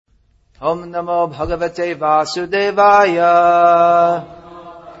Om Namo Bhagavate Vasudevaya.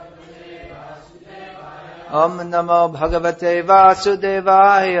 Om Namo Bhagavate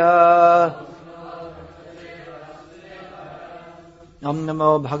Vasudevaya. Om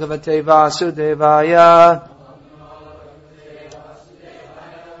Namo Bhagavate Vasudevaya.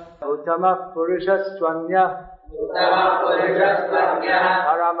 Uttama Purushastvanya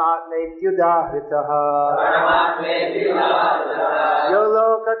Paramatmetyudahritaha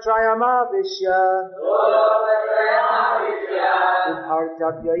Yolokatrayamavishya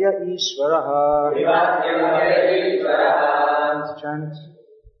Udhartavyaya Ishvaraha. Chant.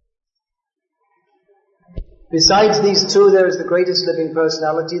 Besides these two, there is the greatest living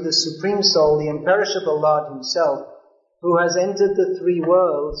personality, the Supreme Soul, the imperishable Lord Himself, who has entered the three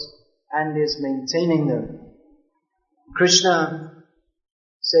worlds and is maintaining them. Krishna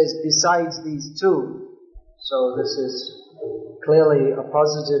says, besides these two, so this is clearly a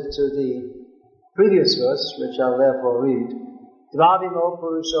positive to the previous verse, which I'll therefore read. Dvavimo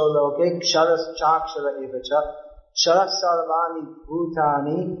purusho loke ksharas chakshara evacha sharas sarvani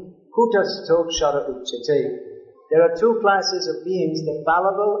bhutani Kutastokshara uchate. There are two classes of beings, the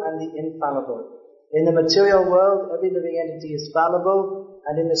fallible and the infallible. In the material world, every living entity is fallible,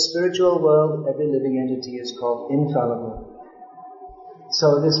 and in the spiritual world, every living entity is called infallible.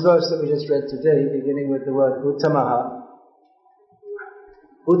 So this verse that we just read today, beginning with the word Uttamaha,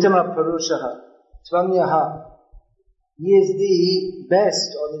 Uttama Purushaha, Tvamyaha, he is the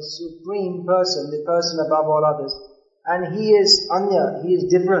best or the supreme person, the person above all others, and he is Anya, he is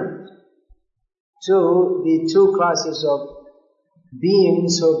different to the two classes of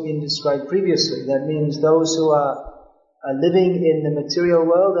beings who have been described previously. That means those who are living in the material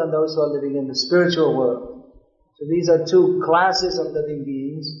world and those who are living in the spiritual world. So these are two classes of living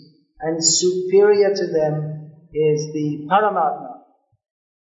beings, and superior to them is the Paramatma,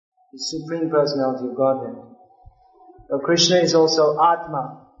 the Supreme Personality of Godhead. So Krishna is also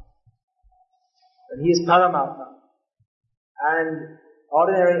Atma, but he is Paramatma. And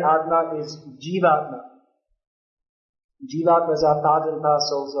ordinary Atma is Jivatma. Jivatmas are part and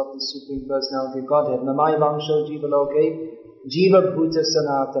parcels of the Supreme Personality of Godhead. Namai Vangsho Jivaloke Jiva Bhuta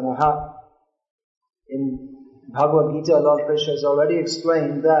Sanatanaha. In Bhagavad Gita, Lord Krishna has already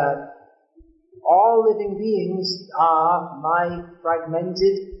explained that all living beings are my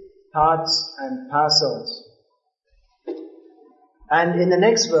fragmented parts and parcels. And in the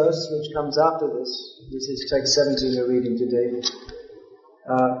next verse, which comes after this is text 17 we're reading today,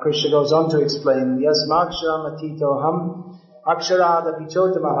 Krishna goes on to explain, Yasmaksharam atitoham aksharada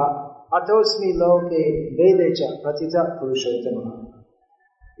pichotamaha atosmi loke vedecha patita purushottamaha.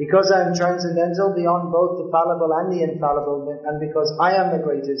 Because I am transcendental beyond both the fallible and the infallible, and because I am the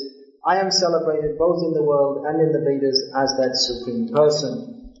greatest, I am celebrated both in the world and in the Vedas as that supreme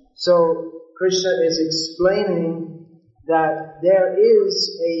person. So Krishna is explaining that there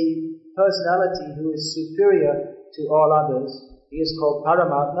is a personality who is superior to all others. He is called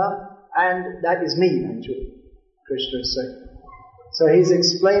Paramatma, and that is me, actually, Krishna is saying. So he's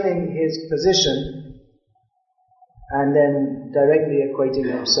explaining his position and then directly equating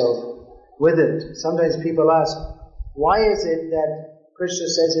himself with it. Sometimes people ask, why is it that Krishna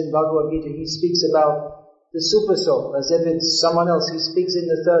says in Bhagavad Gita, he speaks about the super soul as if it's someone else. He speaks in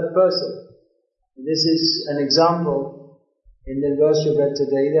the third person. This is an example. In the verse we read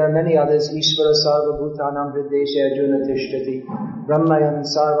today, there are many others. Ishvara sarva bhutanam hrideshe arjuna tishtati brahmayan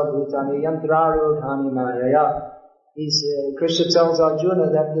sarva bhutani yantrarudhani mayaya. Krishna tells Arjuna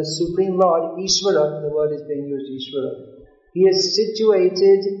that the Supreme Lord, Ishvara, the word is being used, Ishvara, he is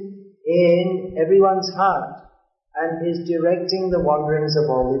situated in everyone's heart and is directing the wanderings of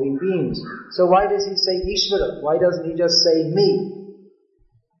all living beings. So why does he say Ishvara? Why doesn't he just say me?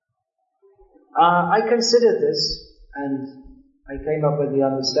 I considered this, and I came up with the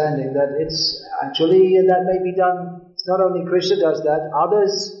understanding that it's actually, that may be done, it's not only Krishna does that,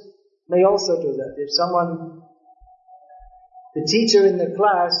 others may also do that. If someone, the teacher in the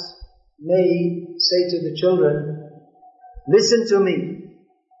class may say to the children, listen to me.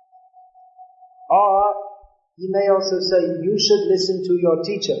 Or he may also say, you should listen to your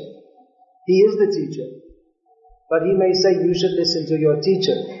teacher. He is the teacher. But he may say, you should listen to your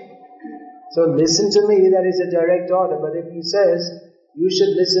teacher. So listen to me, that is a direct order. But if he says, you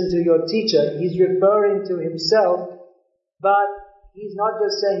should listen to your teacher, he's referring to himself, but he's not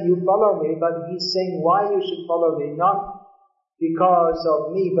just saying you follow me, but he's saying why you should follow me, not because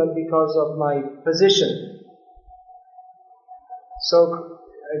of me, but because of my position. So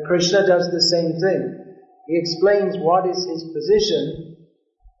Krishna does the same thing. He explains what is his position,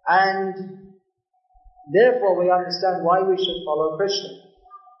 and therefore we understand why we should follow Krishna.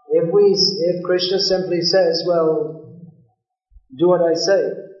 If Krishna simply says, well, do what I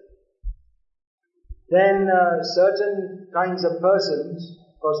say, then certain kinds of persons,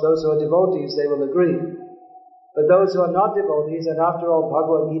 of course those who are devotees, they will agree. But those who are not devotees, and after all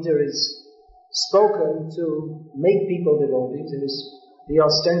Bhagavad Gita is spoken to make people devotees, it is the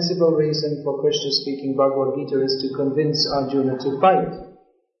ostensible reason for Krishna speaking Bhagavad Gita is to convince Arjuna to fight.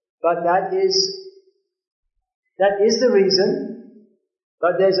 But that is the reason,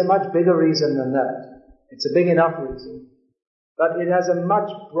 but there's a much bigger reason than that. It's a big enough reason. But it has a much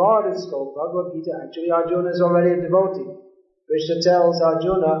broader scope. Bhagavad Gita, actually Arjuna is already a devotee. Krishna tells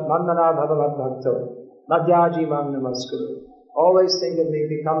Arjuna, Mandana bhava madbhakto, madhyaji mam namaskuru. Always think of me,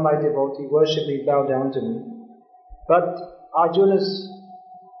 become my devotee, worship me, bow down to me. But Arjuna's...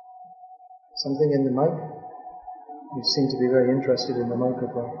 Something in the mic? You seem to be very interested in the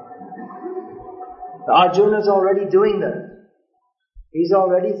microphone. Arjuna's already doing that. He's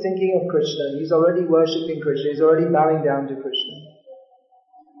already thinking of Krishna. He's already worshipping Krishna. He's already bowing down to Krishna.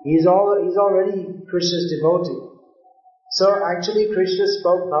 He's already Krishna's devotee. So actually Krishna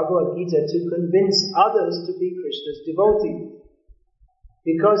spoke Bhagavad Gita to convince others to be Krishna's devotee.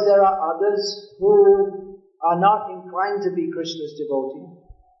 Because there are others who are not inclined to be Krishna's devotee.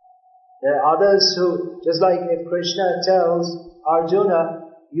 There are others who, just like if Krishna tells Arjuna,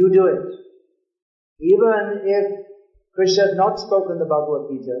 you do it. Even if Krishna had not spoken the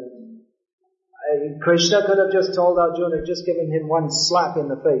Bhagavad Gita, Krishna could have just told Arjuna, just given him one slap in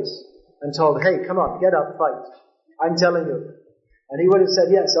the face and told, hey, come on, get up, fight. I'm telling you. And he would have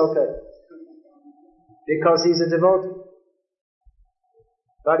said, yes, okay. Because he's a devotee.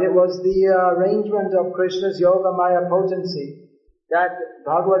 But it was the arrangement of Krishna's Yoga Maya potency that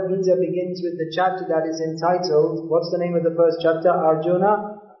Bhagavad Gita begins with the chapter that is entitled, what's the name of the first chapter?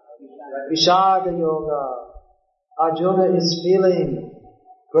 Arjuna? Vishada Yoga. Arjuna is feeling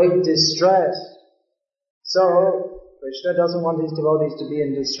great distress. So, Krishna doesn't want his devotees to be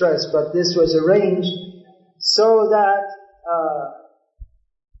in distress, but this was arranged so that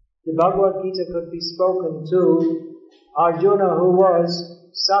the Bhagavad Gita could be spoken to Arjuna, who was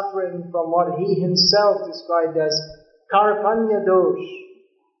suffering from what he himself described as Karapanya dosh.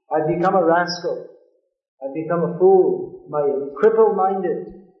 I've become a rascal. I've become a fool. Cripple-minded.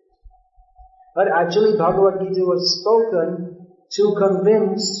 But actually Bhagavad Gita was spoken to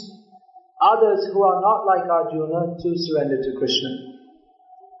convince others who are not like Arjuna to surrender to Krishna.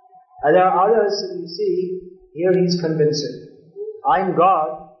 And there are others, you see, here he's convincing. I'm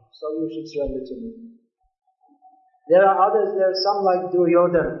God, so you should surrender to me. There are some like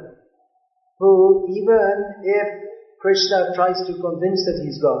Duryodhana, who even if Krishna tries to convince that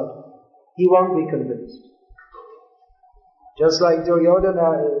he's God, he won't be convinced. Just like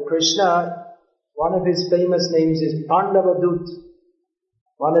Duryodhana, Krishna, one of his famous names is Pandavadut,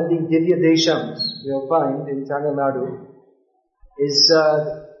 one of the Divya Deshams you'll find in Tamil Nadu.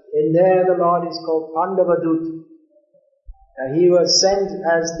 In there the Lord is called Pandavadut. He was sent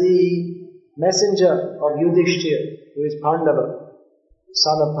as the messenger of Yudhishthira, who is Pandava,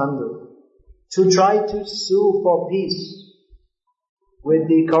 son of Pandu, to try to sue for peace with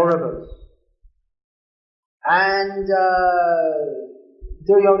the Kauravas. And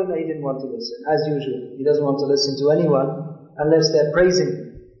Duryodhana, he didn't want to listen, as usual. He doesn't want to listen to anyone unless they're praising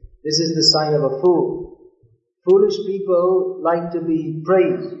him. This is the sign of a fool. Foolish people like to be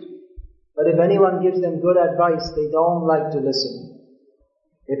praised, but if anyone gives them good advice, they don't like to listen.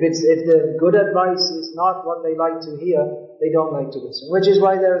 If the good advice is not what they like to hear, they don't like to listen. Which is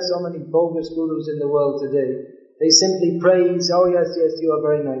why there are so many bogus gurus in the world today. They simply praise, oh yes, you are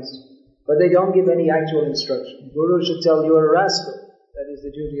very nice. But they don't give any actual instruction. Guru should tell you are a rascal. That is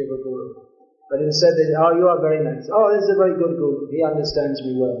the duty of a guru. But instead they say, oh, you are very nice. Oh, this is a very good guru. He understands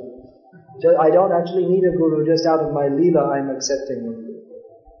me well. I don't actually need a guru, just out of my leela I'm accepting him.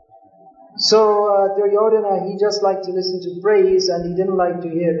 So Duryodhana, he just liked to listen to praise, and he didn't like to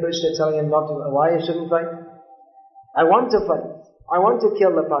hear Krishna telling him not to, why I shouldn't fight. I want to fight. I want to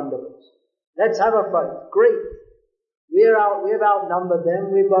kill the Pandavas. Let's have a fight. Great. We've outnumbered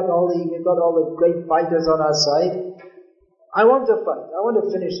them. We've got all the great fighters on our side. I want to fight. I want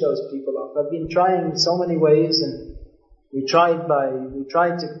to finish those people off. I've been trying so many ways, and we tried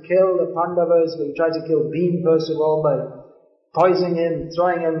to kill the Pandavas. We tried to kill Bhim first of all by poisoning him,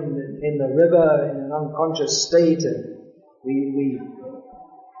 throwing him in the river in an unconscious state, and we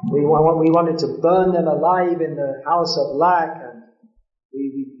wanted to burn them alive in the house of lac, and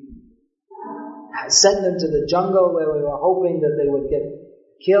we sent them to the jungle where we were hoping that they would get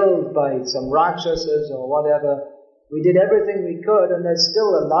killed by some rakshasas or whatever. We did everything we could, and they're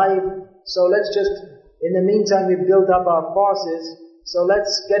still alive, so let's just, in the meantime, we built up our forces So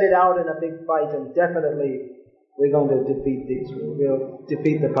let's get it out in a big fight and definitely we're going to defeat these. We'll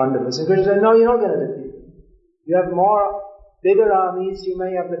defeat the Pandavas. And Krishna said, no, you're not going to defeat them. You have bigger armies, you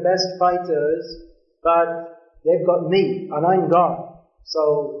may have the best fighters, but they've got me, and I'm God.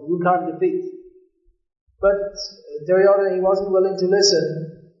 So you can't defeat. But Duryodhana, he wasn't willing to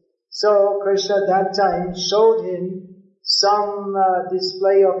listen. So Krishna at that time showed him some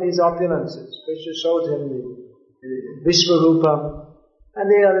display of his opulences. Krishna showed him the Vishvarupam, and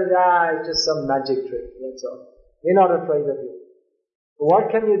they are, it's just some magic trick, that's all. We're not afraid of you. What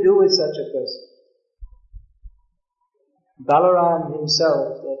can you do with such a person? Balaram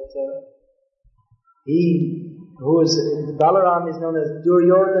himself, Balaram is known as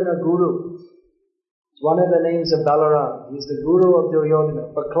Duryodhana Guru. It's one of the names of Balaram. He's the Guru of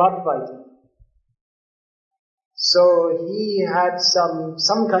Duryodhana for club fighting. So he had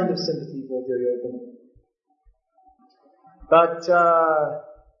some kind of sympathy for Duryodhana. But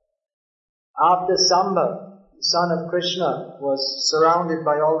after Samba, the son of Krishna, was surrounded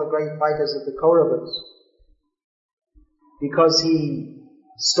by all the great fighters of the Kauravas, because he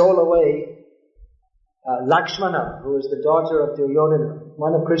stole away Lakshmana, who is the daughter of Duryodhana.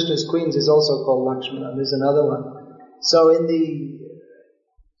 One of Krishna's queens is also called Lakshmana. There's another one. So in the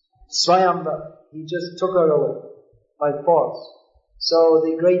Swayambara, he just took her away by force. So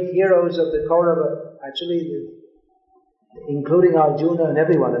the great heroes of the Kaurava, actually, including Arjuna and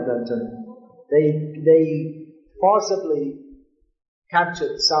everyone at that time, they forcibly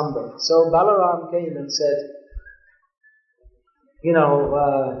captured Samba. So Balaram came and said,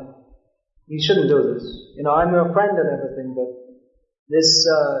 you shouldn't do this. I'm your friend and everything, but this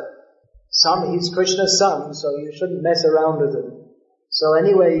he's Krishna's son, so you shouldn't mess around with him. So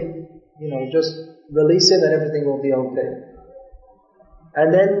anyway, just release him and everything will be okay.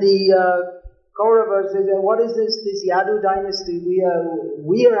 And then the Kauravas said, what is this Yadu dynasty?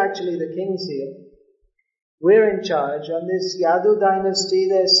 We are actually the kings here. We're in charge. And this Yadu dynasty,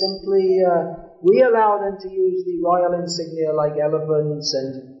 they're simply, we allow them to use the royal insignia like elephants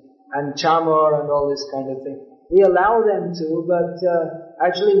and chamar and all this kind of thing. We allow them to, but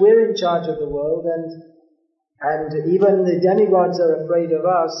actually we're in charge of the world, and even the demigods are afraid of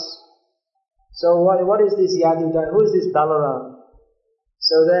us. So what is this Yadu? Who is this Balaram?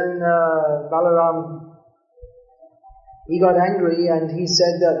 So then Balaram, he got angry and he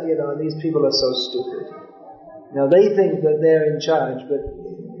said that, these people are so stupid. They think that they're in charge, but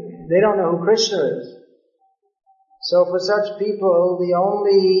they don't know who Krishna is. So for such people, the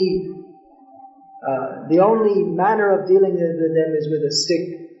only manner of dealing with them is with a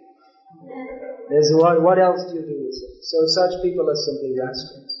stick. What else do you do with it? So such people are simply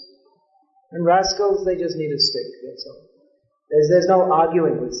rascals. And rascals, they just need a stick, that's all. There's no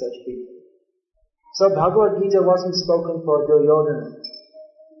arguing with such people. So Bhagavad Gita wasn't spoken for Duryodhana.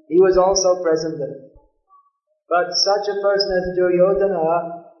 He was also present there. But such a person as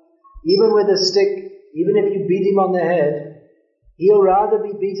Duryodhana, even with a stick, even if you beat him on the head, he'll rather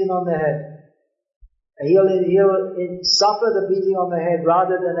be beaten on the head. He'll suffer the beating on the head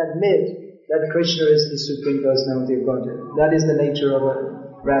rather than admit that Krishna is the Supreme Personality of Godhead. That is the nature of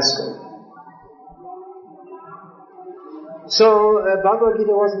a rascal. So Bhagavad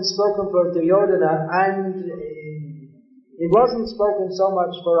Gita wasn't spoken for Duryodhana, and it wasn't spoken so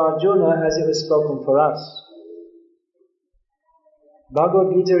much for Arjuna as it was spoken for us.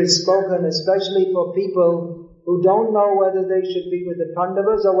 Bhagavad Gita is spoken especially for people who don't know whether they should be with the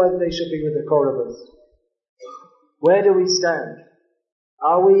Pandavas or whether they should be with the Kauravas. Where do we stand?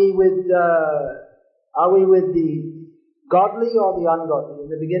 Are we with the godly or the ungodly? In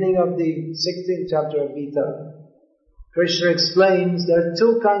the beginning of the 16th chapter of Gita, Krishna explains there are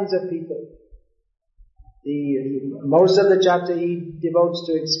two kinds of people. Most of the chapter he devotes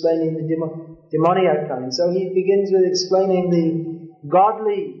to explaining the demoniac kind. So he begins with explaining the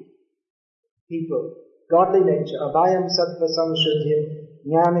godly people, godly nature. Abhayam sattva samshuddhim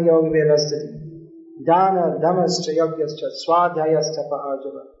jnana yoga vyavastiti dana dhamascha yogyascha swadhyayastapa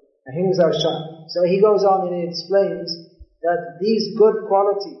arjava ahimsa sha. So he goes on and he explains that these good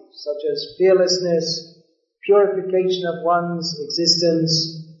qualities such as fearlessness, purification of one's existence,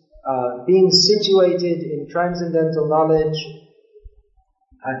 being situated in transcendental knowledge,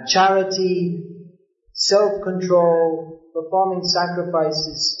 charity, self-control, performing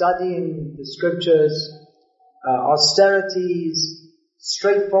sacrifices, studying the scriptures, austerities,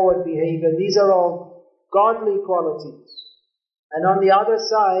 straightforward behavior, these are all godly qualities. And on the other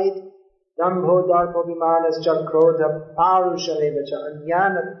side, dambho darpo vimanascha krodha parusharevacha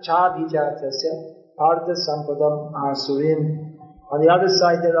anyana chabhijatasya Partha Sampadam Asurim. On the other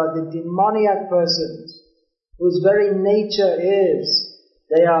side, there are the demoniac persons whose very nature is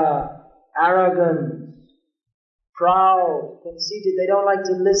they are arrogant, proud, conceited. They don't like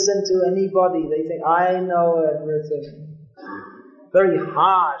to listen to anybody. They think, I know everything. Very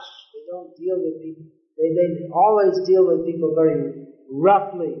harsh. They don't deal with people. They always deal with people very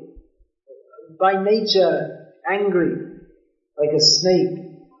roughly. By nature, angry, like a snake,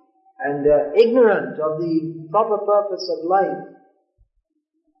 and ignorant of the proper purpose of life.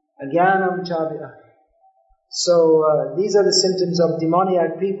 Ajnanam chabya. So these are the symptoms of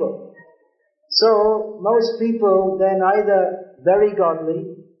demoniac people. So most people, they're neither very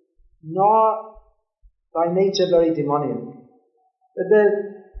godly nor by nature very demoniac, but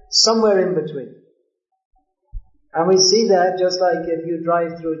they're somewhere in between. And we see that just like if you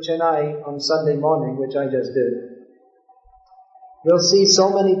drive through Chennai on Sunday morning, which I just did, you'll see so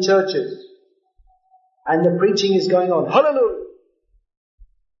many churches and the preaching is going on, hallelujah,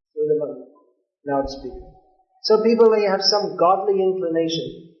 through the loudspeaker. So people, they have some godly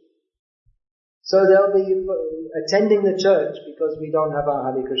inclination. So they'll be attending the church because we don't have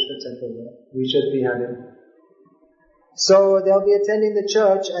our Hare Krishna temple there. We should be having. So they'll be attending the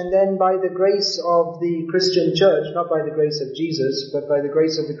church, and then by the grace of the Christian church, not by the grace of Jesus, but by the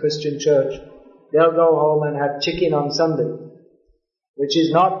grace of the Christian church, they'll go home and have chicken on Sunday, which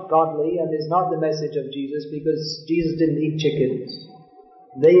is not godly and is not the message of Jesus, because Jesus didn't eat chickens.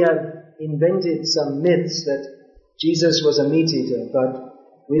 They have invented some myths that Jesus was a meat eater, but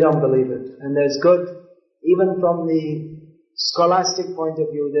we don't believe it. And there's good, even from the scholastic point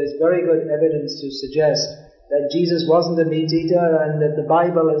of view, there's very good evidence to suggest that Jesus wasn't a meat eater and that the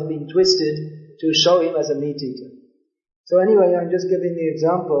Bible has been twisted to show him as a meat eater. So anyway, I'm just giving the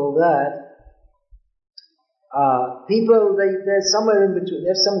example that people, they're somewhere in between.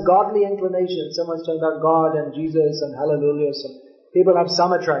 There's some godly inclination. Someone's talking about God and Jesus and hallelujah. So people have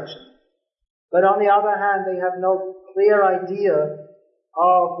some attraction. But on the other hand, they have no clear idea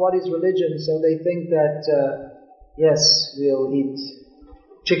of what is religion. So they think that, yes, we'll eat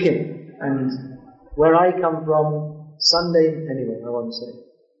chicken. And where I come from, Sunday, anyway, I won't say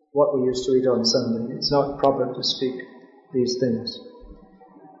what we used to eat on Sunday. It's not proper to speak these things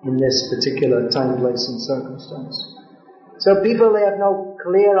in this particular time, place and circumstance. So people, they have no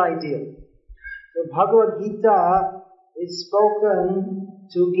clear idea. So Bhagavad Gita is spoken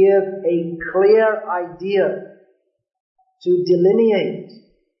to give a clear idea, to delineate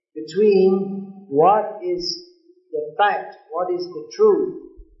between what is the fact, what is the truth,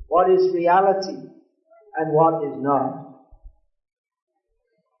 what is reality, and what is not.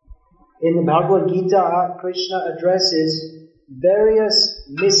 In the Bhagavad Gita, Krishna addresses various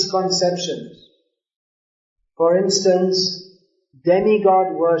misconceptions. For instance,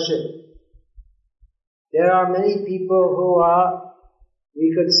 demigod worship. There are many people who are,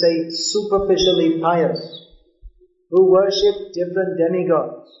 we could say, superficially pious, who worship different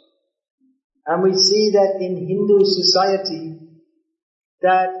demigods. And we see that in Hindu society,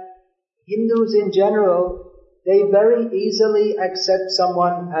 that Hindus in general, they very easily accept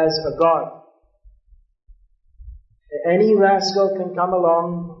someone as a god. Any rascal can come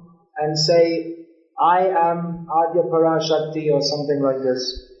along and say, I am Adya Parashakti or something like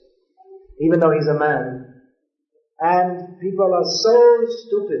this, even though he's a man. And people are so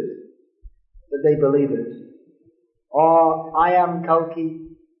stupid that they believe it. Or, I am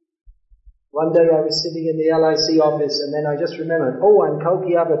Kalki. One day I was sitting in the LIC office and then I just remembered, oh, I'm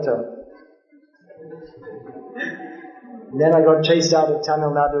Kalki Avatar. And then I got chased out of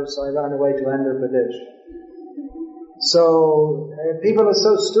Tamil Nadu, so I ran away to Andhra Pradesh. So, people are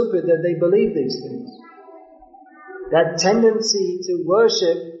so stupid that they believe these things. That tendency to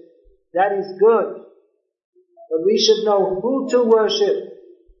worship, that is good. But we should know who to worship.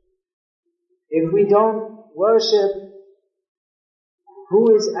 If we don't worship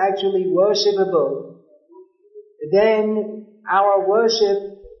who is actually worshipable, then our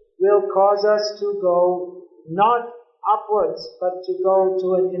worship will cause us to go not upwards, but to go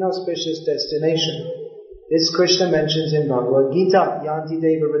to an inauspicious destination. This Krishna mentions in Bhagavad Gita, Yanti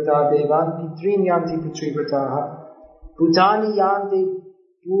Deva Vrata Devan Pitrin Yanti Putri Vrataha Bhutani Yanti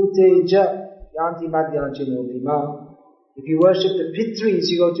Bhuteja Yanti Madhyanchi Nobima. If you worship the Pitris,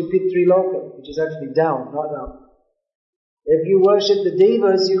 you go to Pitri Loka, which is actually down, not up. If you worship the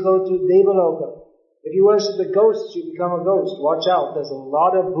Devas, you go to Devaloka. If you worship the ghosts, you become a ghost. Watch out, there's a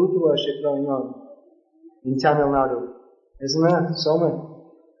lot of Bhut worship going on in Tamil Nadu. Isn't there? So many.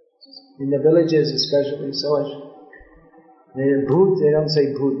 In the villages especially, so much. Bhut, they don't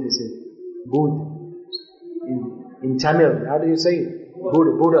say Bhut, they say Bhut. In Tamil, how do you say it?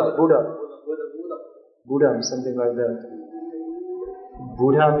 Buddha, something like that.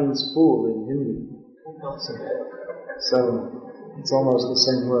 Buddha means fool in Hindi. So it's almost the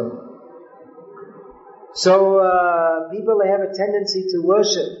same word. So people, they have a tendency to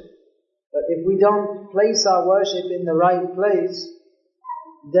worship. But if we don't place our worship in the right place,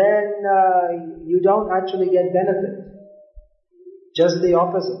 then you don't actually get benefit. Just the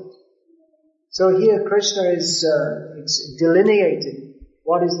opposite. So here Krishna is delineating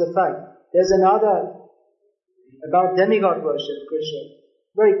what is the fact. There's another about demigod worship. Krishna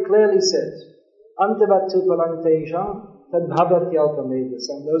very clearly says, Antavattu palantesham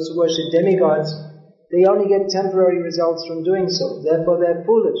tadbhavatyalpamedasam. Those who worship demigods, they only get temporary results from doing so. Therefore they're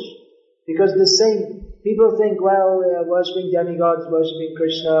foolish. Because the same, people think, well, worshipping demigods, worshipping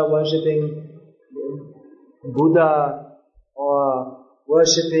Krishna, worshipping Buddha, or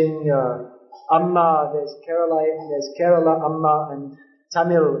worshipping Amma, there's Kerala Amma and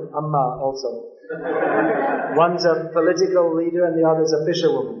Tamil Amma also. One's a political leader and the other's a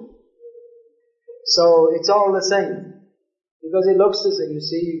fisherwoman. So it's all the same. Because it looks the same. You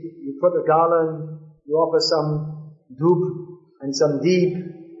see, you put a garland, you offer some dhub and some deep,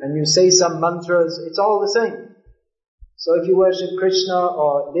 and you say some mantras, it's all the same. So if you worship Krishna,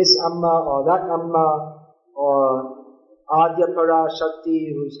 or this Amma, or that Amma, or Adya Para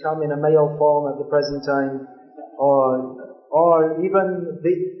Shakti, who's come in a male form at the present time, or even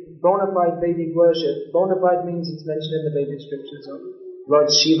bona fide Vedic worship. Bona fide means it's mentioned in the Vedic scriptures, or Lord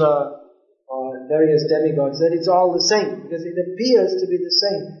Shiva, or various demigods, that it's all the same, because it appears to be the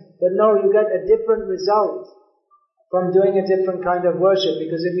same. But no, you get a different result from doing a different kind of worship,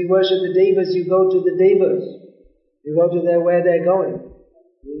 because if you worship the Devas, you go to the Devas. You go to where they're going.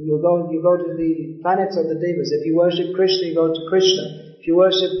 You go to the planets of the Devas. If you worship Krishna, you go to Krishna. If you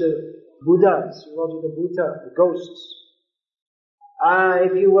worship the Buddhas, you go to the Buddha, the ghosts.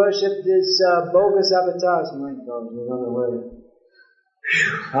 If you worship this bogus avatars, my God, you run away.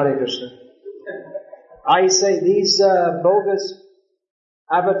 Hare Krishna. I say these bogus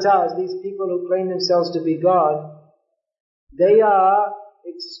avatars, these people who claim themselves to be God, they are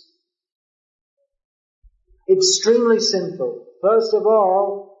extremely sinful. First of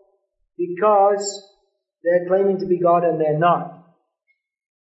all, because they're claiming to be God and they're not.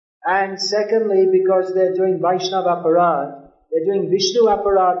 And secondly, because they're doing Vaishnava aparad, they're doing Vishnu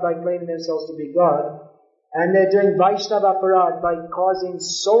aparad by claiming themselves to be God, and they're doing Vaishnava aparad by causing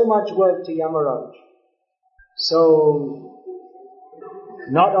so much work to Yamaraj. So,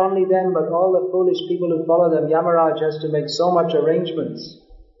 not only them, but all the foolish people who follow them, Yamaraj has to make so much arrangements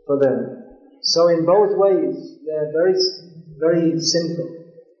for them. So in both ways, they're very, very sinful.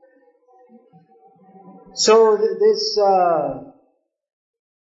 So this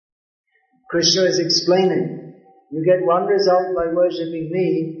Krishna is explaining. You get one result by worshipping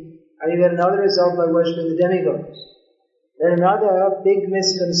me, and you get another result by worshipping the demigods. Then another big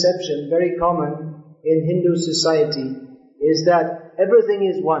misconception, very common in Hindu society, is that everything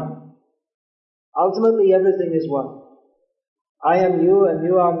is one. Ultimately, everything is one. I am you and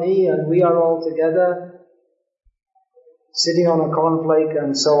you are me and we are all together, sitting on a cornflake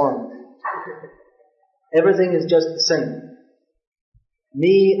and so on. Everything is just the same.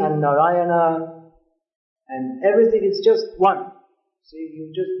 Me and Narayana and everything is just one. So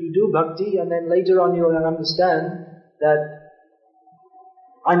you do bhakti and then later on you will understand that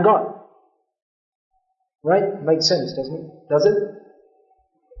I'm God. Right? Makes sense, doesn't it? Does it?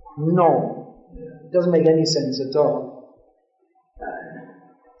 No. It doesn't make any sense at all.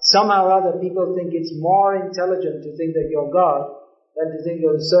 Somehow or other people think it's more intelligent to think that you're God than to think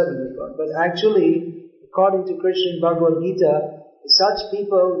you're the servant of God. But actually, according to Krishna in Bhagavad Gita, such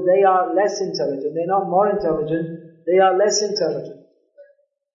people, they are less intelligent. They're not more intelligent, they are less intelligent.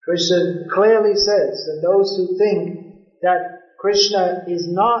 Krishna clearly says that those who think that Krishna is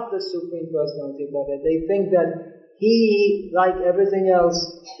not the Supreme Personality of Godhead, they think that He, like everything else,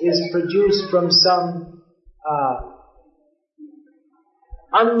 is produced from some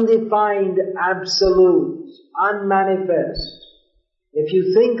undefined absolute, unmanifest. If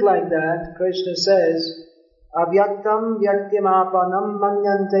you think like that, Krishna says, Avyaktam vyaktimapanam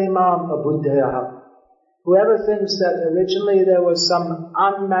manyante mam abuddhayaha. Whoever thinks that originally there was some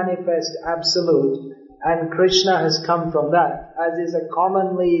unmanifest absolute, and Krishna has come from that, as is a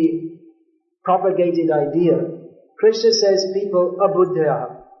commonly propagated idea. Krishna says people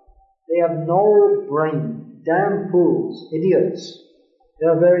abuddhayaha. They have no brain. Damn fools, idiots. There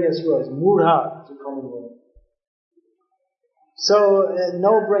are various words. Murha is a common word. So,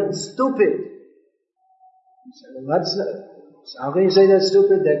 no brain. Stupid. How can you say they're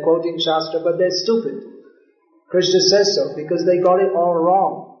stupid? They're quoting Shastra, but they're stupid. Krishna says so, because they got it all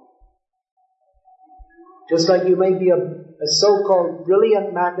wrong. Just like you may be a so-called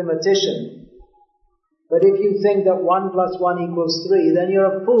brilliant mathematician, But if you think that 1 plus 1 equals 3, then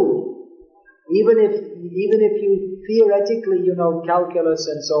you're a fool. Even if you theoretically know calculus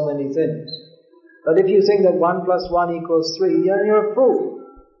and so many things. But if you think that 1 plus 1 equals 3, then you're a fool.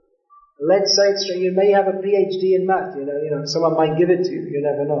 Let's say you may have a PhD in math, someone might give it to you, you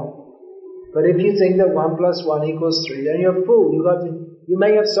never know. But if you think that 1 plus 1 equals 3, then you're a fool. You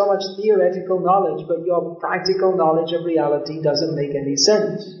may have so much theoretical knowledge, but your practical knowledge of reality doesn't make any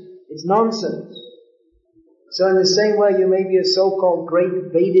sense. It's nonsense. So in the same way, you may be a so-called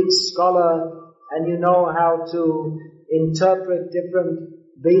great Vedic scholar, and you know how to interpret different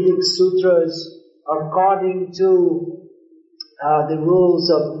Vedic sutras according to the rules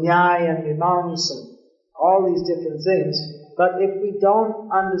of Nyaya and Mimamsa, and all these different things. But if we don't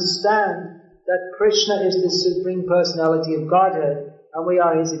understand that Krishna is the Supreme Personality of Godhead and we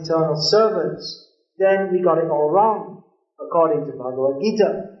are His eternal servants, then we got it all wrong, according to Bhagavad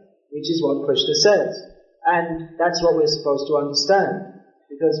Gita, which is what Krishna says. And that's what we're supposed to understand,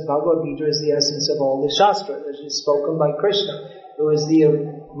 because Bhagavad Gita is the essence of all the Shastra, which is spoken by Krishna, who is the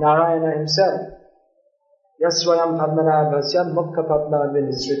Narayana himself. Yasvayam Padmanabhasya Mukha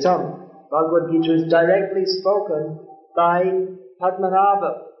Padmanabhinisritam. Bhagavad Gita is directly spoken by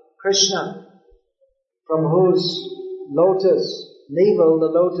Padmanabha, Krishna, from whose navel the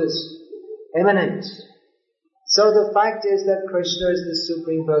lotus emanates. So the fact is that Krishna is the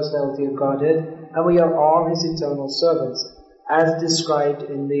Supreme Personality of Godhead, and we are all His eternal servants, as described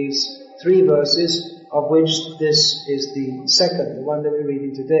in these 3 verses, of which this is the second, the one that we're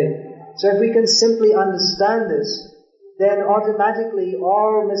reading today. So if we can simply understand this, then automatically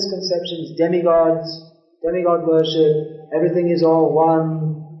all misconceptions, demigod worship, everything is all one,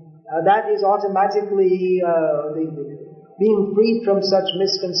 that is automatically, being freed from such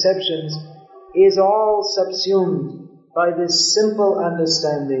misconceptions is all subsumed by this simple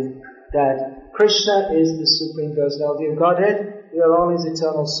understanding that Krishna is the Supreme Personality of Godhead, we are all His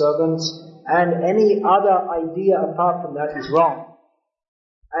eternal servants, and any other idea apart from that is wrong.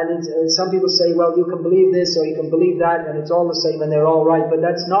 And some people say, well, you can believe this or you can believe that, and it's all the same and they're all right. But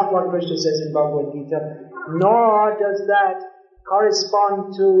that's not what Krishna says in Bhagavad Gita. Nor does that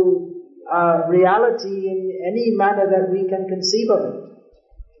correspond to reality in any manner that we can conceive of it.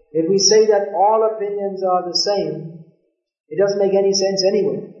 If we say that all opinions are the same, it doesn't make any sense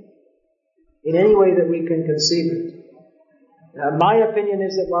anyway, in any way that we can conceive it. My opinion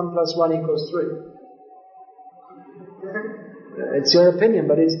is that 1 plus 1 equals 3. It's your opinion,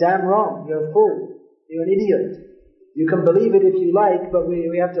 but it's damn wrong. You're a fool. You're an idiot. You can believe it if you like, but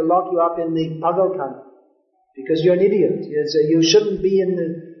we have to lock you up in the pagalkhana, because you're an idiot. You shouldn't be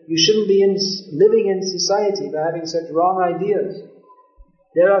living in society by having such wrong ideas.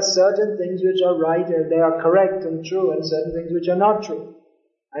 There are certain things which are right and they are correct and true, and certain things which are not true.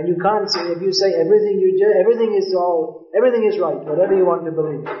 And you can't say, if you say everything is right, whatever you want to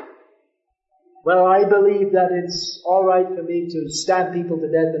believe. Well, I believe that it's alright for me to stab people to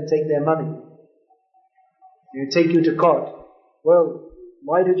death and take their money. Take you to court. Well,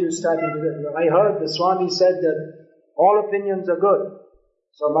 why did you stab him to death? I heard the Swami said that all opinions are good.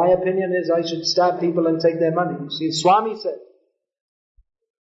 So my opinion is I should stab people and take their money. You see, Swami said.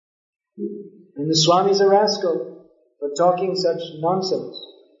 And the Swami is a rascal for talking such nonsense.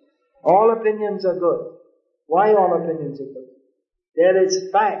 All opinions are good. Why all opinions are good? There is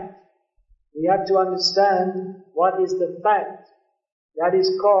fact. We have to understand what is the fact. That is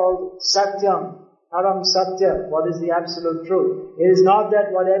called Satyam, Param Satya. What is the absolute truth? It is not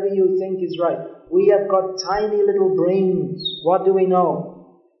that whatever you think is right. We have got tiny little brains. What do we know?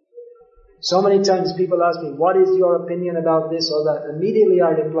 So many times people ask me, what is your opinion about this or that? Immediately I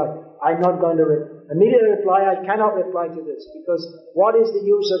reply, I'm not going to immediately reply, I cannot reply to this, because what is the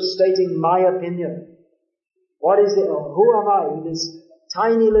use of stating my opinion? Who am I with this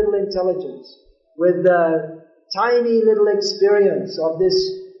tiny little intelligence, with the tiny little experience of this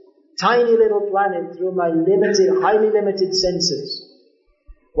tiny little planet through my highly limited senses?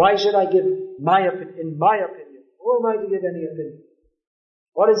 Why should I give my opinion? In my opinion, who am I to give any opinion?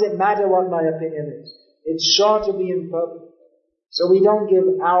 What does it matter what my opinion is? It's sure to be imperfect. So we don't give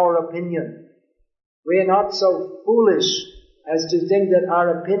our opinion. We are not so foolish as to think that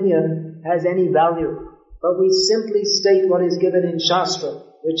our opinion has any value. But we simply state what is given in Shastra,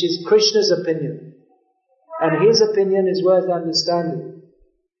 which is Krishna's opinion. And His opinion is worth understanding.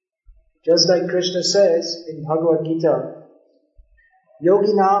 Just like Krishna says in Bhagavad Gita,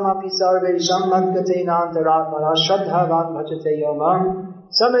 Yoginam api sarvesham mangatenantaratmana shraddhavan bhajate yomam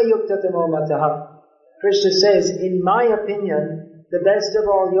samayuktatamo mataha. Krishna says, in my opinion, the best of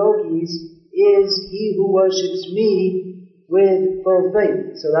all yogis is he who worships me with full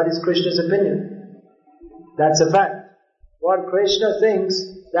faith. So that is Krishna's opinion. That's a fact. What Krishna thinks,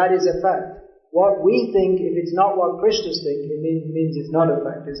 that is a fact. What we think, if it's not what Krishna thinks, it means it's not a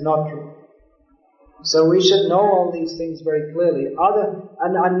fact, it's not true. So we should know all these things very clearly.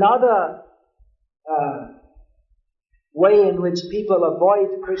 Another way in which people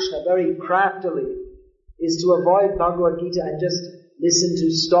avoid Krishna very craftily is to avoid Bhagavad Gita and just listen to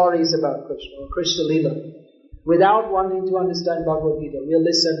stories about Krishna or Krishna Lila. Without wanting to understand Bhagavad Gita, we'll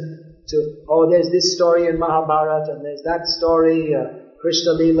listen to, there's this story in Mahabharata and there's that story,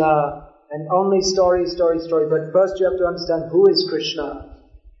 Krishna Lila, and only story. But first you have to understand who is Krishna.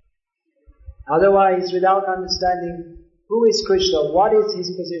 Otherwise, without understanding who is Krishna, what is his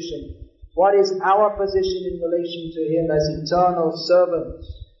position, what is our position in relation to him as eternal servants,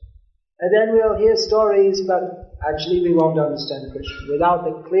 and then we'll hear stories, but actually we won't understand Krishna. Without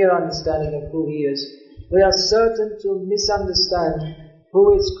the clear understanding of who he is, we are certain to misunderstand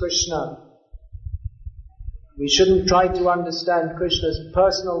who is Krishna. We shouldn't try to understand Krishna's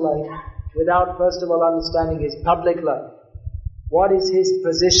personal life without first of all understanding his public life. What is his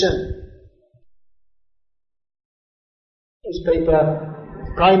position? Newspaper,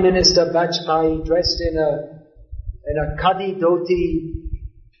 Prime Minister Vajpayee dressed in a khadi dhoti,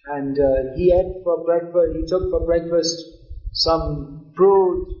 and he took for breakfast some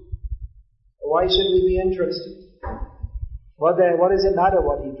fruit. Why should we be interested? What does it matter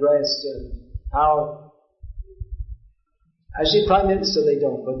what he dressed and how? Actually, Prime Minister they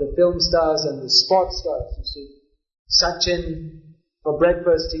don't, but the film stars and the sports stars, you see. Sachin, for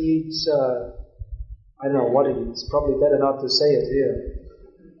breakfast he eats, I don't know what he eats, probably better not to say it here.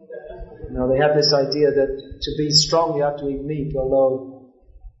 They have this idea that to be strong you have to eat meat, although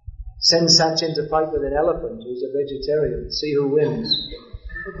send Sachin to fight with an elephant who's a vegetarian, see who wins.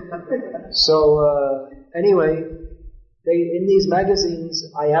 So, anyway, in these magazines,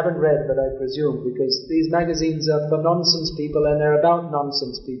 I haven't read, but I presume, because these magazines are for nonsense people and they're about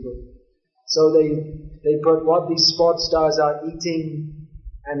nonsense people. So they put what these sports stars are eating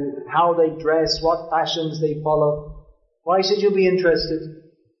and how they dress, what fashions they follow. Why should you be interested?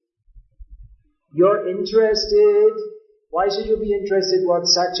 You're interested. Why should you be interested what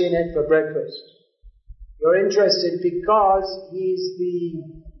Sachin ate for breakfast? You're interested because he's the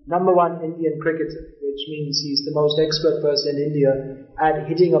number one Indian cricketer, which means he's the most expert person in India at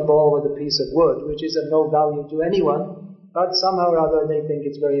hitting a ball with a piece of wood, which is of no value to anyone, but somehow or other they think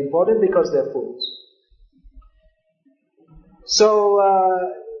it's very important because they're fools. So,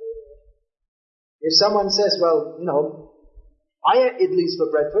 if someone says, well, I ate idlis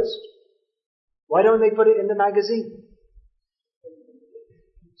for breakfast, why don't they put it in the magazine?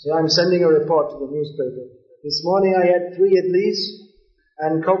 So I'm sending a report to the newspaper. This morning I had 3 idlis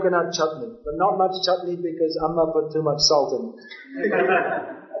and coconut chutney, but not much chutney because Amma put too much salt in it.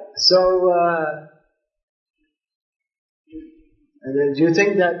 So, and do you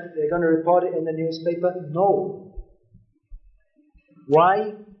think that they're going to report it in the newspaper? No.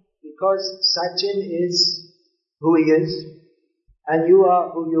 Why? Because Sachin is who he is, and you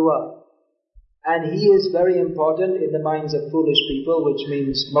are who you are. And he is very important in the minds of foolish people, which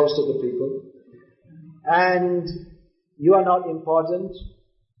means most of the people. And you are not important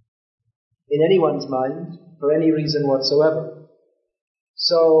in anyone's mind for any reason whatsoever.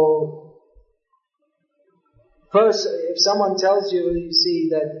 So, first, if someone tells you, you see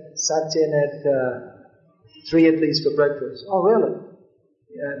that Sachin had 3 idlis for breakfast. Oh, really?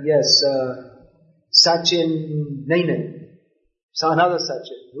 Yes, Sachin Nene. So another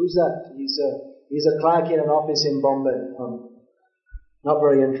Sachin. Who's that? He's a clerk in an office in Bombay. Not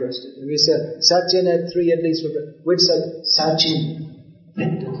very interested. And we said, Sachin had 3 idlis for breakfast. Which Sachin?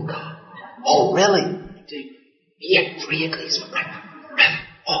 Oh, really? He had 3 idlis for breakfast.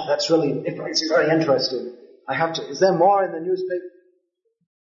 Oh, that's very interesting. Is there more in the newspaper?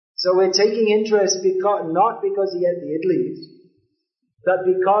 So we're taking interest not because he had the idlis, but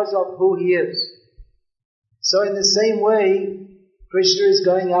because of who he is. So in the same way, Krishna is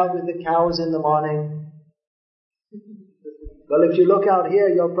going out with the cows in the morning. Well, if you look out here,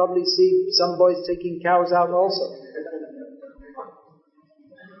 you'll probably see some boys taking cows out also.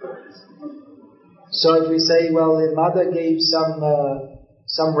 So if we say, well, the mother gave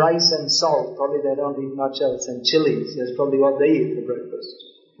some rice and salt, probably they don't eat much else, and chilies, that's probably what they eat for breakfast,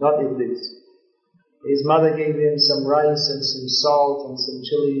 not idlis. His mother gave him some rice and some salt and some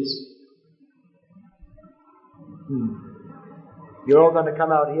chilies. You're all going to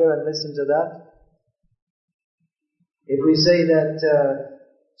come out here and listen to that? If we say that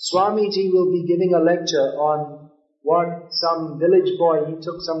Swamiji will be giving a lecture on what some village boy, he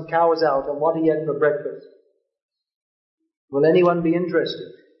took some cows out and what he had for breakfast, will anyone be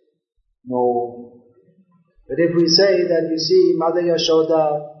interested? No. But if we say that, you see, Mother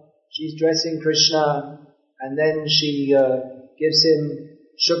Yashoda, she's dressing Krishna, and then she gives him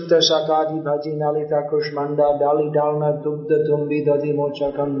Shukta Shakadi Bhaji Nalita Kushmanda Dali Dalna Dugda Tumbi Dadi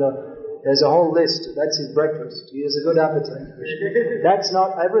Mochakanda. There's a whole list. That's his breakfast. He has a good appetite. That's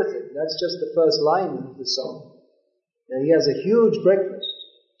not everything. That's just the first line of the song. And he has a huge breakfast.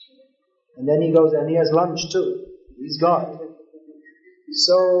 And then he goes and he has lunch too. He's God.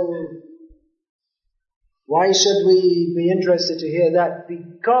 So, why should we be interested to hear that?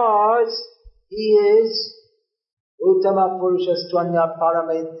 Because he is Uttama Purushastvanya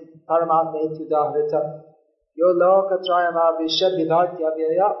Paramatmetu Dahrita Yo Lokatrayama Visha Vibhatya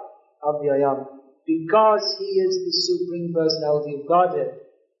Avyayam. Because he is the Supreme Personality of Godhead.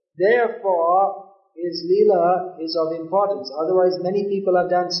 Therefore, his Leela is of importance. Otherwise, many people are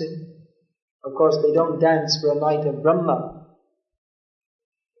dancing. Of course, they don't dance for a night of Brahma.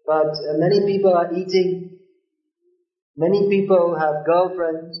 But many people are eating. Many people have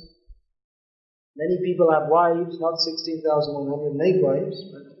girlfriends. Many people have wives, not 16,108 wives,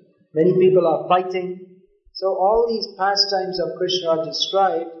 but many people are fighting. So all these pastimes of Krishna are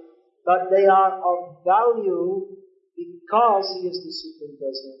described, but they are of value because he is the Supreme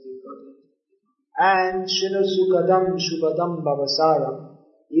Personality of Godhead. And Shinu Sukadam Shubhadam Bhavasaram,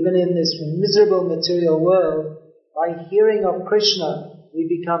 even in this miserable material world, by hearing of Krishna, we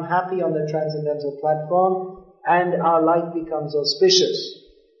become happy on the transcendental platform and our life becomes auspicious.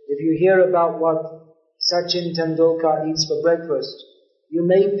 If you hear about what Sachin Tendulkar eats for breakfast, you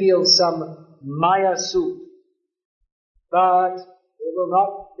may feel some Maya soup, but it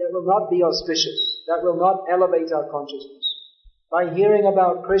will not be auspicious. That will not elevate our consciousness. By hearing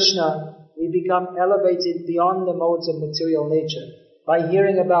about Krishna, we become elevated beyond the modes of material nature. By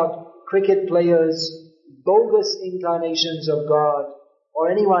hearing about cricket players, bogus incarnations of God, or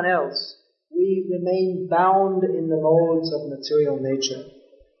anyone else, we remain bound in the modes of material nature.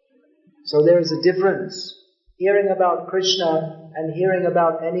 So there is a difference. Hearing about Krishna and hearing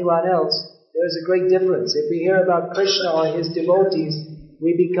about anyone else, there is a great difference. If we hear about Krishna or his devotees,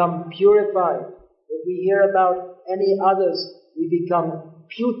 we become purified. If we hear about any others, we become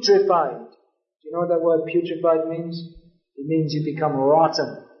putrefied. Do you know what that word putrefied means? It means you become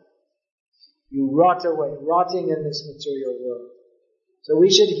rotten. You rot away, rotting in this material world. So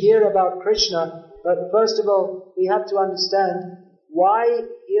we should hear about Krishna, but first of all, we have to understand why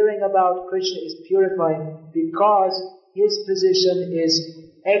hearing about Krishna is purifying, because his position is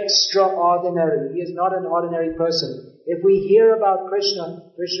extraordinary. He is not an ordinary person. If we hear about Krishna,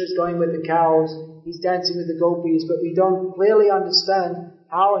 Krishna is going with the cows, he's dancing with the gopis, but we don't clearly understand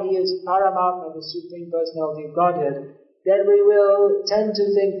how he is Paramatma, the Supreme Personality of Godhead, then we will tend to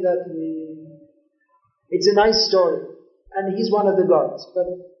think that it's a nice story, and he's one of the gods. But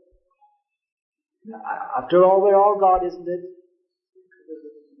after all, we're all God, isn't it?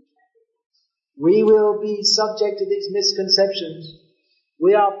 We will be subject to these misconceptions.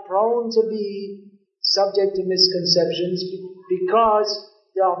 We are prone to be subject to misconceptions because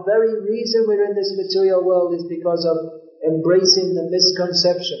the very reason we're in this material world is because of embracing the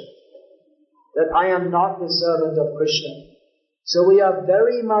misconception that I am not the servant of Krishna. So we are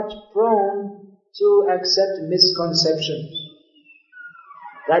very much prone to accept misconceptions.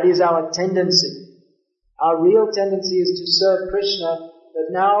 That is our tendency. Our real tendency is to serve Krishna,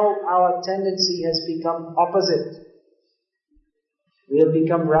 but now our tendency has become opposite. We have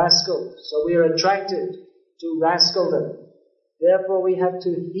become rascals, so we are attracted to rascaldom. Therefore we have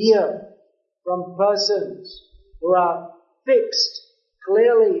to hear from persons who are fixed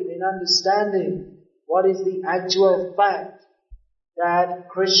clearly in understanding what is the actual fact that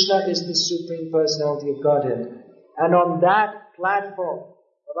Krishna is the Supreme Personality of Godhead. And on that platform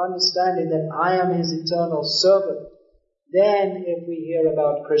of understanding that I am his eternal servant, then if we hear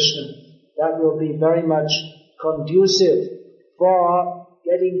about Krishna, that will be very much conducive for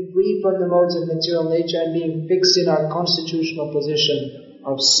getting free from the modes of material nature and being fixed in our constitutional position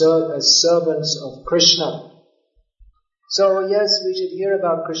as servants of Krishna. So yes, we should hear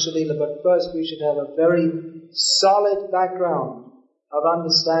about Krishna Leela, but first we should have a very solid background of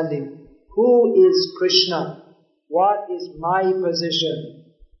understanding who is Krishna, what is my position.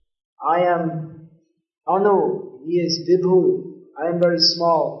 I am Anu, he is Vibhu, I am very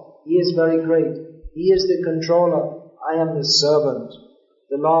small, he is very great, he is the controller, I am the servant.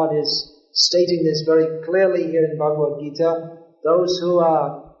 The Lord is stating this very clearly here in Bhagavad Gita. Those who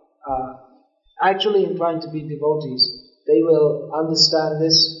are actually inclined to be devotees, they will understand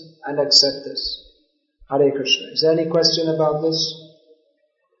this and accept this. Hare Krishna. Is there any question about this?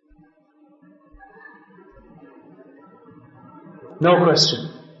 No question.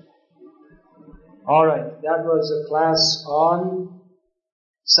 Alright, that was a class on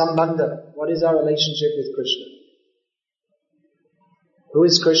Sambandha. What is our relationship with Krishna? Who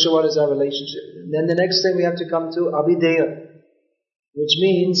is Krishna? What is our relationship? And then the next thing we have to come to Abhideya, which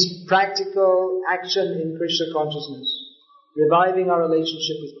means practical action in Krishna consciousness, reviving our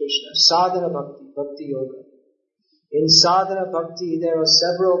relationship with Krishna. Sadhana Bhakti, Bhakti Yoga. In Sadhana Bhakti there are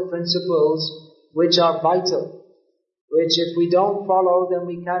several principles which are vital, which if we don't follow then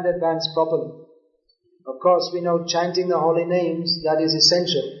we can't advance properly. Of course we know chanting the holy names, that is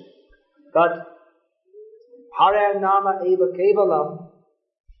essential. But Hare Nama Eva Kevalam,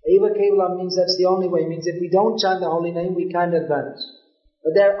 Eva Kevalam means that's the only way. It means if we don't chant the holy name, we can't advance.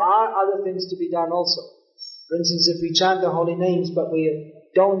 But there are other things to be done also. For instance, if we chant the holy names but we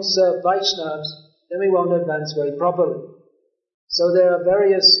don't serve Vaishnavas, then we won't advance very properly. So there are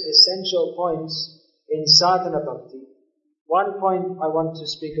various essential points in sadhana bhakti. One point I want to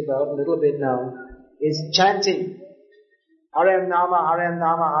speak about a little bit now is chanting. Hare Nama, Hare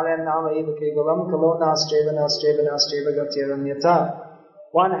Nama, Hare Nama, Eva Kevalam, Kalo Nastreva, Nastreva, Nastreva, Gatyaranyata.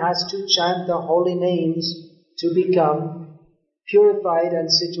 One has to chant the holy names to become purified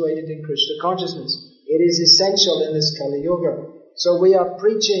and situated in Krishna consciousness. It is essential in this Kali Yuga. So we are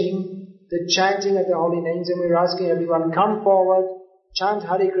preaching the chanting of the holy names and we're asking everyone, come forward, chant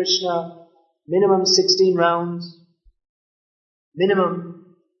Hare Krishna, minimum 16 rounds,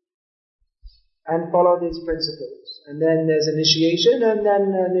 minimum, and follow these principles. And then there's initiation and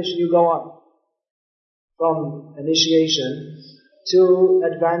then you go on from initiation to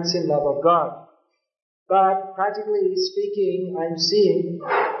advance in love of God. But practically speaking, I'm seeing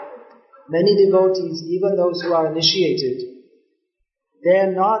many devotees, even those who are initiated,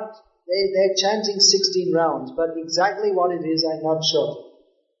 they're chanting 16 rounds, but exactly what it is, I'm not sure.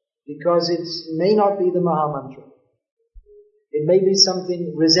 Because it may not be the Mahamantra. It may be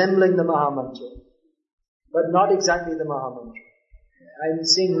something resembling the Mahamantra, but not exactly the Mahamantra. I'm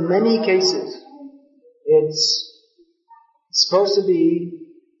seeing many cases, it's supposed to be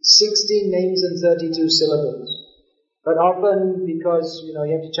 16 names and 32 syllables. But often, because, you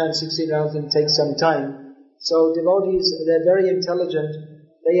have to chant 16 rounds and it takes some time, so devotees, they're very intelligent.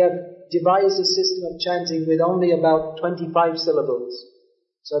 They have devised a system of chanting with only about 25 syllables.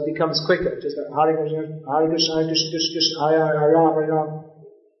 So it becomes quicker. Just like Hare Krishna, Hare Krishna, Hare Krishna, Krishna Krishna, Hare Ram, Hare Ram.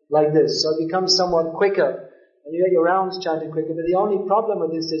 Like this. So it becomes somewhat quicker. And you get your rounds chanted quicker. But the only problem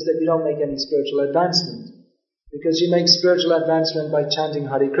with this is that you don't make any spiritual advancement. Because you make spiritual advancement by chanting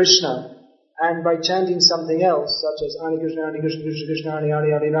Hare Krishna and by chanting something else, such as Hare Krishna, Hare Krishna, Krishna Krishna, Hare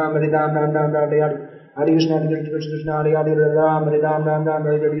Hare, Hare Ram, Hare Ram, Ram Ram, Hare Hare, Hare Krishna, Hare Krishna, Krishna Krishna, Hare Hare, Hare Ram, Hare Ram, Ram Ram,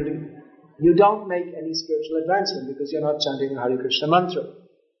 Hare Hare. You don't make any spiritual advancement because you're not chanting Hare Krishna mantra.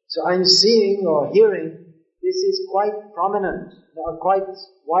 So I'm seeing or hearing this is quite prominent, quite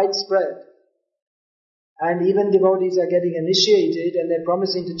widespread. And even devotees are getting initiated and they're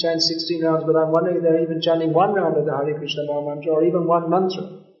promising to chant 16 rounds, but I'm wondering if they're even chanting one round of the Hare Krishna Maha Mantra or even one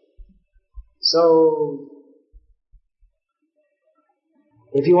mantra. So,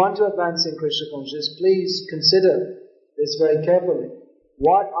 if you want to advance in Krishna consciousness, please consider this very carefully.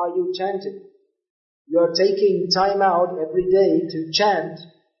 What are you chanting? You're taking time out every day to chant,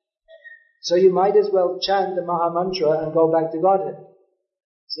 so you might as well chant the Maha Mantra and go back to Godhead.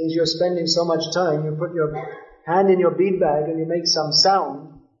 Since you're spending so much time, you put your hand in your bead bag and you make some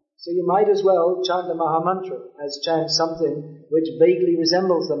sound, so you might as well chant the Maha Mantra as chant something which vaguely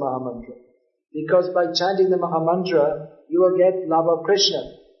resembles the Maha Mantra. Because by chanting the Maha Mantra, you will get love of Krishna.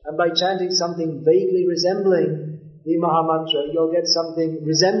 And by chanting something vaguely resembling the Maha Mantra, you'll get something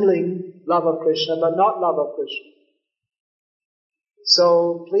resembling love of Krishna, but not love of Krishna.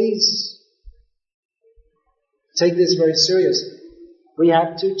 So please take this very seriously. We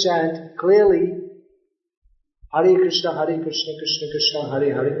have to chant clearly Hare Krishna, Hare Krishna, Krishna Krishna,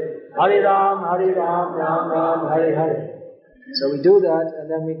 Hare Hare, Hare Ram, Ram Ram, Hare Hare. So we do that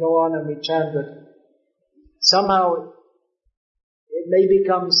and then we go on and we chant it. Somehow it may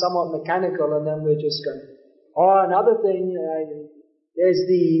become somewhat mechanical and then we're just going. Or another thing, there's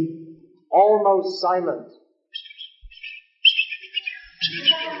the almost silent.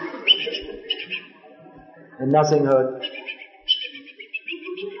 And nothing heard.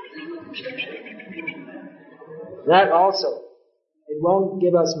 That also, it won't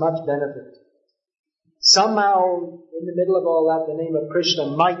give us much benefit. Somehow, in the middle of all that, the name of Krishna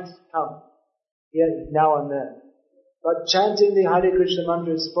might come here now and then. But chanting the Hare Krishna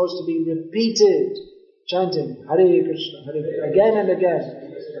mantra is supposed to be repeated. Chanting Hare Krishna, Hare Krishna, again and again.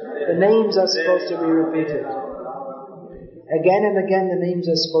 The names are supposed to be repeated. Again and again the names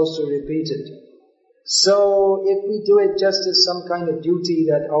are supposed to be repeated. So if we do it just as some kind of duty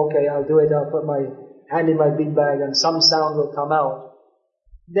that, okay, I'll do it, I'll put my hand in my bead bag and some sound will come out,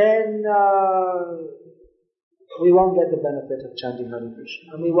 then we won't get the benefit of chanting Hare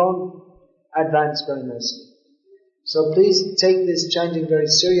Krishna, and we won't advance very nicely. So please take this chanting very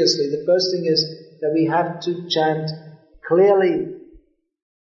seriously. The first thing is that we have to chant clearly.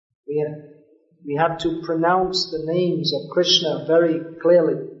 We have to pronounce the names of Krishna very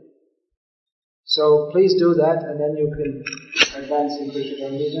clearly. So please do that, and then you can advance in Krishna.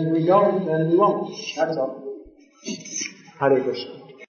 And if we don't, then we won't. That's all. Hare Krishna.